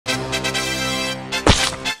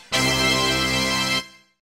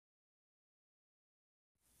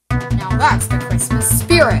Now that's the Christmas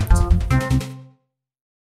spirit.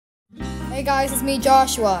 Hey guys, it's me,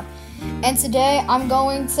 Joshua. And today I'm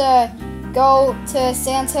going to go to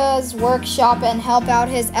Santa's workshop and help out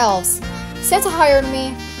his elves. Santa hired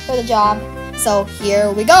me for the job, so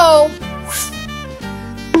here we go.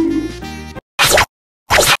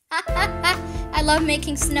 I love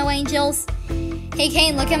making snow angels. Hey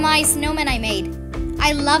Kane, look at my snowman I made.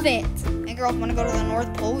 I love it. Hey girls, wanna go to the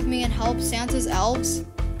North Pole with me and help Santa's elves?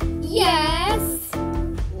 Yes.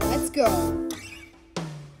 Let's go.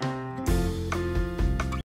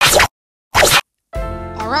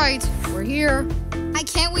 Alright, we're here. I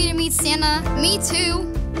can't wait to meet Santa. Me too.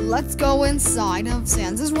 Let's go inside of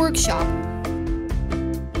Santa's workshop.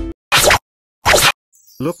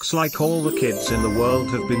 Looks like all the kids in the world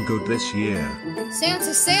have been good this year.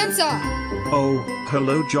 Santa! Oh,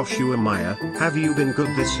 hello Joshua Meyer, have you been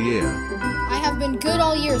good this year? I have been good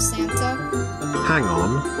all year, Santa. Hang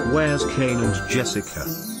on, where's Kane and Jessica?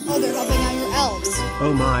 Oh, they're helping out your elves.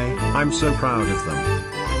 Oh my, I'm so proud of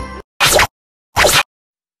them.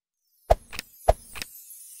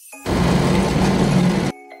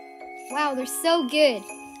 Wow, they're so good.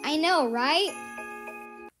 I know, right?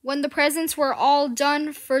 When the presents were all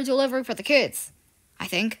done for delivery for the kids, I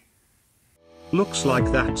think. Looks like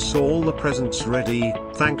that's all the presents ready,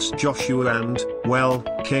 thanks Joshua and, well,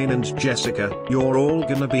 Kane and Jessica, you're all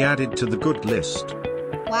gonna be added to the good list.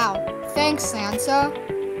 Wow, thanks Santa.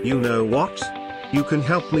 You know what? You can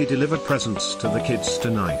help me deliver presents to the kids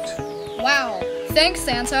tonight. Wow, thanks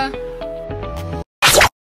Santa.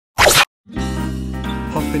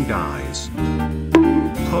 Hoppin' guys.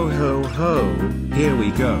 Ho ho ho, here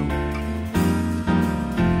we go.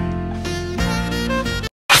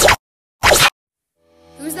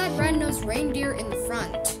 Who's that red-nosed reindeer in the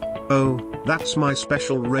front? Oh, that's my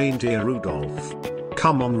special reindeer Rudolph.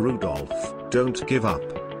 Come on Rudolph, don't give up.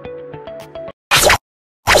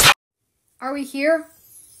 Are we here?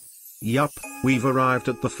 Yup, we've arrived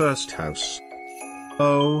at the first house.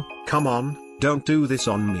 Oh, come on, don't do this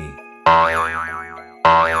on me.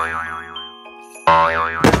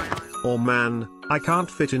 Oh man, I can't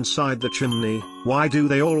fit inside the chimney. Why do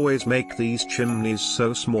they always make these chimneys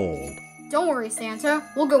so small? Don't worry, Santa.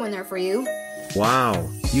 We'll go in there for you. Wow,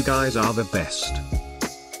 you guys are the best.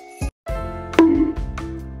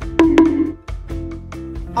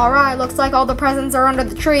 Alright, looks like all the presents are under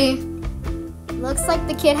the tree. Looks like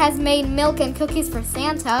the kid has made milk and cookies for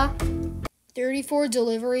Santa. 34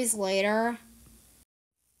 deliveries later.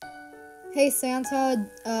 Hey Santa,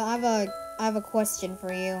 I have a question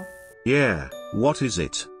for you. Yeah, what is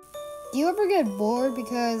it? Do you ever get bored?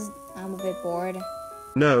 Because I'm a bit bored.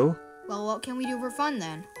 No, Well, what can we do for fun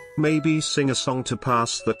then? maybe sing a song to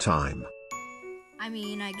pass the time. I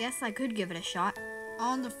mean, I guess I could give it a shot.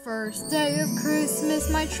 On the first day of Christmas,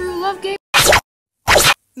 my true love gave.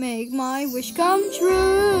 Make my wish come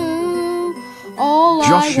true. All I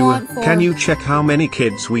Joshua, want for. can you check how many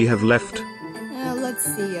kids we have left? Let's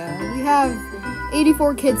see. We have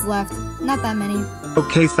 84 kids left. Not that many.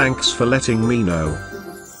 Okay, thanks for letting me know.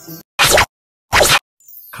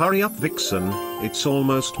 Hurry up Vixen, it's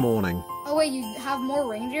almost morning. Oh wait, you have more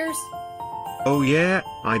reindeers? Oh yeah,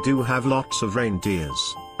 I do have lots of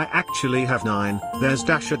reindeers. I actually have 9. There's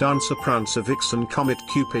Dasher, Dancer, Prancer, Vixen, Comet,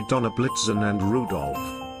 Cupid, Donner, Blitzen and Rudolph.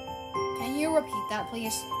 Can you repeat that,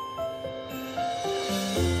 please?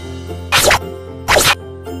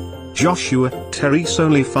 Joshua, Terry's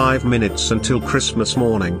only 5 minutes until Christmas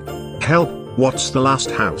morning. Help, what's the last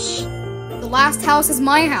house? The last house is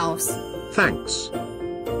my house. Thanks.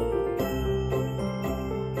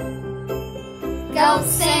 Go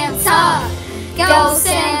Santa! Go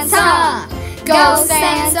Santa! Go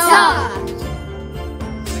Santa!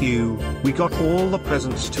 Phew, we got all the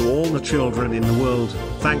presents to all the children in the world,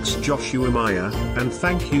 thanks Joshua Meyer, and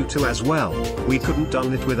thank you too as well. We couldn't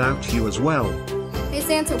done it without you as well. Hey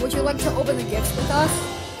Santa, would you like to open the gifts with us?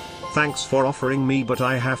 Thanks for offering me, but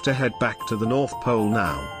I have to head back to the North Pole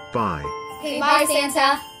now. Bye. Okay, bye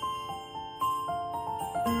Santa!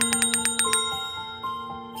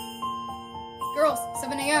 Girls,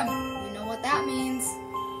 7 a.m. You know what that means.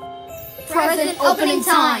 Present opening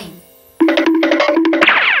time!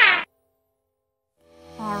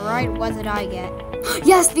 Alright, what did I get?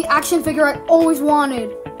 Yes, the action figure I always wanted!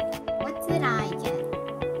 What did I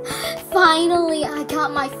get? Finally, I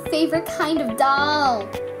got my favorite kind of doll.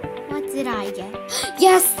 What did I get?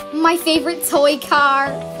 Yes, my favorite toy car.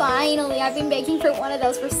 Finally, I've been begging for one of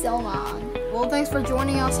those for so long. Well, thanks for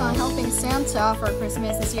joining us on Helping Santa for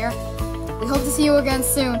Christmas this year. We hope to see you again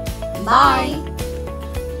soon. Bye. Bye.